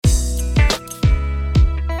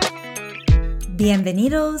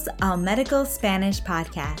Bienvenidos al Medical Spanish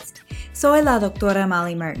Podcast. Soy la doctora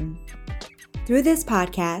Molly Merton. Through this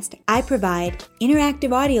podcast, I provide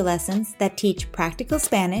interactive audio lessons that teach practical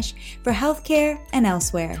Spanish for healthcare and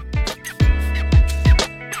elsewhere.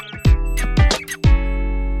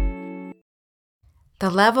 The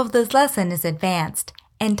level of this lesson is advanced,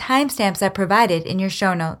 and timestamps are provided in your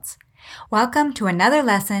show notes. Welcome to another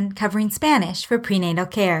lesson covering Spanish for prenatal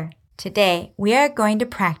care. Today, we are going to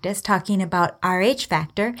practice talking about Rh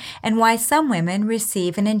factor and why some women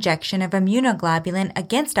receive an injection of immunoglobulin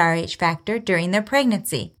against Rh factor during their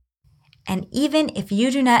pregnancy. And even if you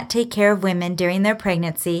do not take care of women during their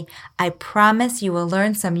pregnancy, I promise you will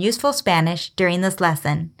learn some useful Spanish during this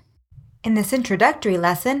lesson. In this introductory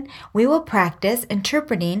lesson, we will practice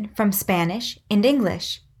interpreting from Spanish into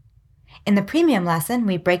English. In the premium lesson,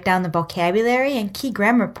 we break down the vocabulary and key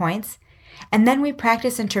grammar points, and then we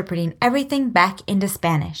practice interpreting everything back into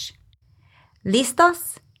Spanish.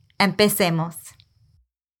 ¿Listos? Empecemos.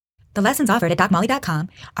 The lessons offered at DocMolly.com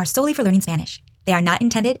are solely for learning Spanish. They are not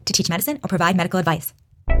intended to teach medicine or provide medical advice.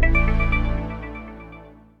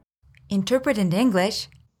 Interpret into English.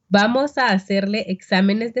 Vamos a hacerle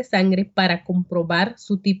exámenes de sangre para comprobar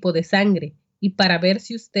su tipo de sangre y para ver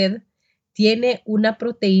si usted tiene una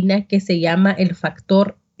proteína que se llama el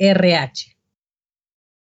factor RH.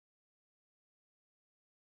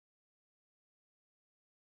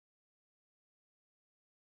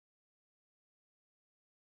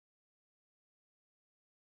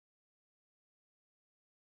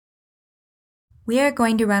 We are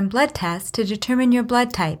going to run blood tests to determine your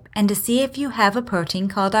blood type and to see if you have a protein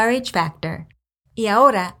called Rh factor. Y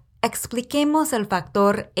ahora, expliquemos el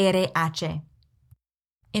factor RH.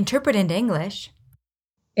 Interpret into English.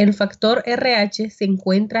 El factor RH se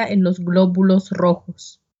encuentra en los glóbulos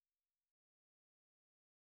rojos.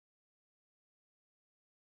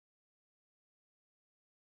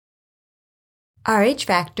 Rh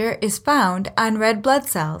factor is found on red blood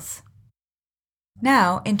cells.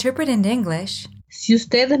 Now, interpret into English. Si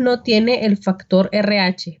usted no tiene el factor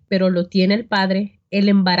RH, pero lo tiene el padre, el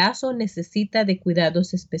embarazo necesita de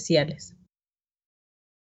cuidados especiales.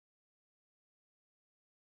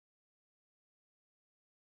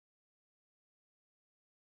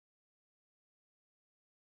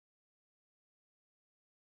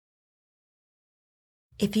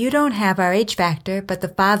 If you don't have Rh factor but the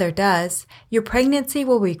father does, your pregnancy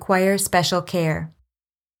will require special care.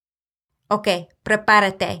 Ok,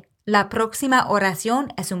 prepárate. La próxima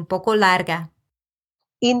oración es un poco larga.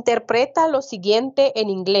 Interpreta lo siguiente en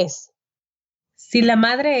inglés. Si la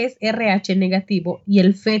madre es RH negativo y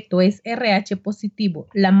el feto es RH positivo,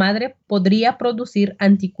 la madre podría producir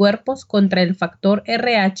anticuerpos contra el factor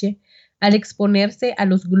RH al exponerse a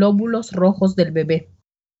los glóbulos rojos del bebé.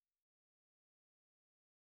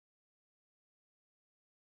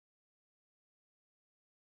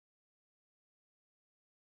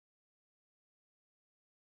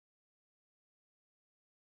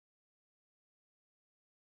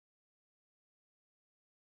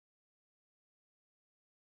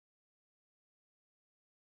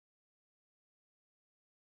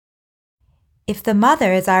 If the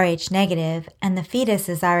mother is Rh negative and the fetus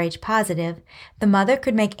is Rh positive, the mother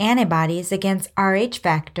could make antibodies against Rh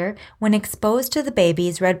factor when exposed to the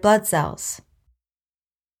baby's red blood cells.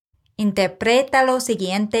 Interpreta lo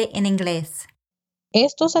siguiente en inglés.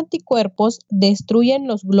 Estos anticuerpos destruyen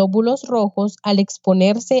los glóbulos rojos al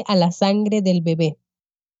exponerse a la sangre del bebé.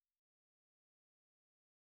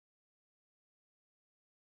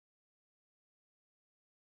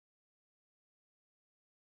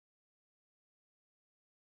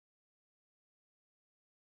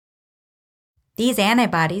 These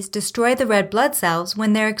antibodies destroy the red blood cells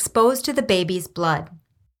when they're exposed to the baby's blood.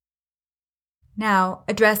 Now,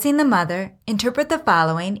 addressing the mother, interpret the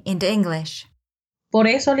following into English. Por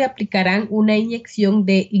eso le aplicarán una inyección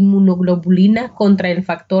de inmunoglobulina contra el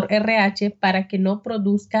factor RH para que no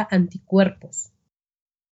produzca anticuerpos.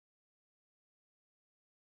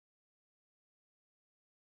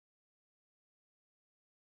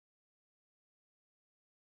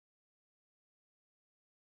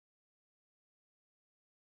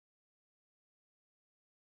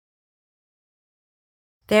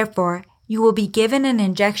 Therefore, you will be given an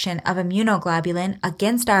injection of immunoglobulin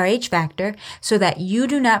against Rh factor so that you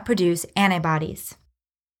do not produce antibodies.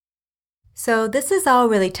 So this is all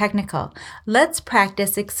really technical. Let's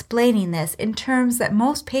practice explaining this in terms that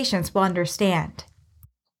most patients will understand.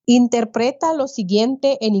 Interpreta lo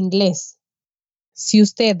siguiente en inglés. Si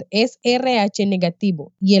usted es RH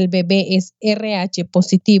negativo y el bebé es RH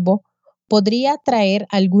positivo, podría traer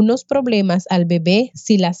algunos problemas al bebé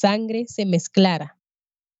si la sangre se mezclara.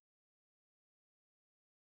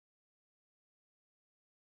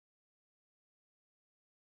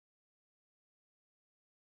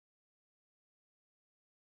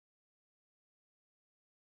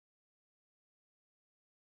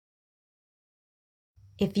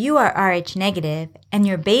 If you are Rh negative and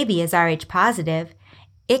your baby is Rh positive,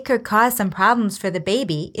 it could cause some problems for the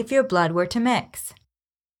baby if your blood were to mix.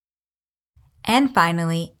 And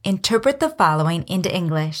finally, interpret the following into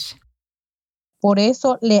English. Por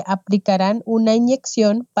eso le aplicarán una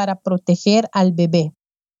inyección para proteger al bebé.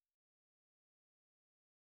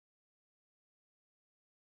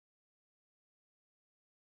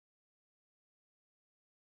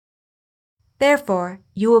 Therefore,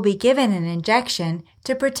 you will be given an injection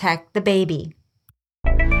to protect the baby.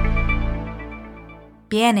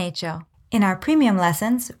 Bien hecho. In our premium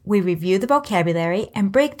lessons, we review the vocabulary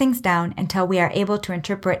and break things down until we are able to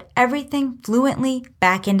interpret everything fluently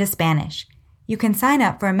back into Spanish. You can sign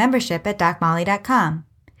up for a membership at DocMolly.com.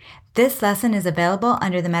 This lesson is available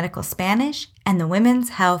under the Medical Spanish and the Women's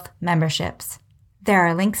Health memberships. There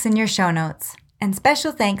are links in your show notes. And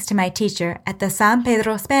special thanks to my teacher at the San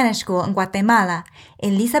Pedro Spanish School in Guatemala,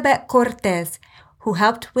 Elizabeth Cortez, who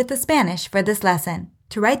helped with the Spanish for this lesson.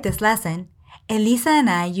 To write this lesson, Elisa and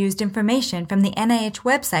I used information from the NIH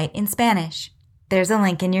website in Spanish. There's a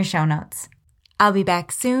link in your show notes. I'll be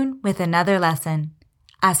back soon with another lesson.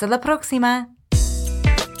 Hasta la próxima!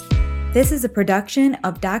 This is a production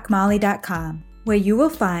of DocMolly.com, where you will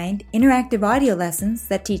find interactive audio lessons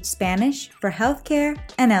that teach Spanish for healthcare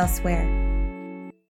and elsewhere.